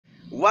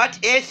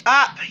What is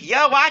up?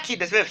 You're watching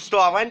the thrift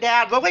store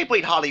rundown where we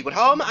bring Hollywood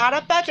home on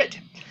a budget.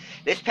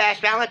 This past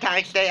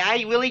Valentine's Day, I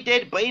really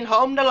did bring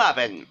home the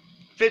lovin'.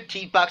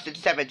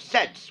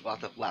 $15.07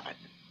 worth of lovin'.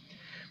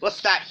 We'll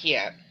start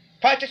here.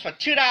 Purchase for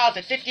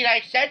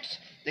 $2.69,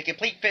 the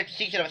complete fifth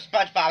season of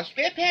SpongeBob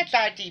SquarePants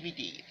on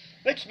DVD,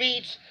 which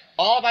means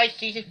all my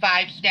Season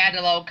 5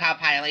 standalone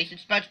compilation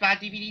SpongeBob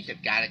DVDs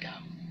have gotta go.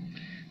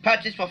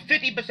 Purchase for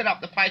 50% off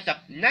the price of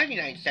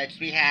 99¢,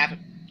 we have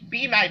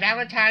Be My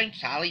Valentine,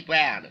 Charlie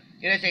Brown.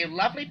 It is a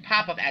lovely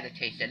pop-up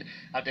adaptation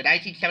of the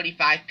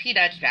 1975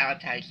 Peanuts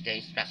Valentine's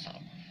Day special.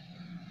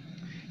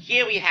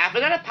 Here we have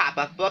another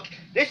pop-up book,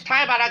 this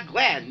time on a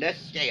grander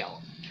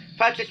scale.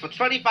 Purchase for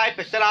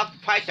 25% off the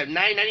price of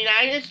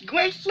 $9.99 is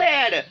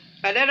Graceland,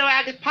 an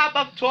interactive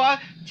pop-up tour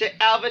to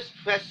Elvis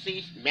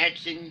Presley's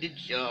Mansion de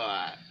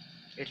Jour.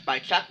 It's by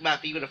Chuck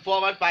Murphy with a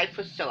foreword by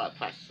Priscilla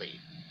Presley.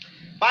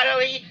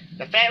 Finally,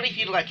 the Family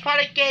Feud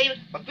electronic game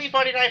for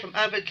 $3.49 from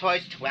Urban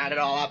Toys to round it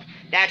all up.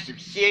 That's some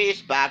serious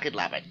bargain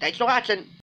lovin'. Thanks for watching.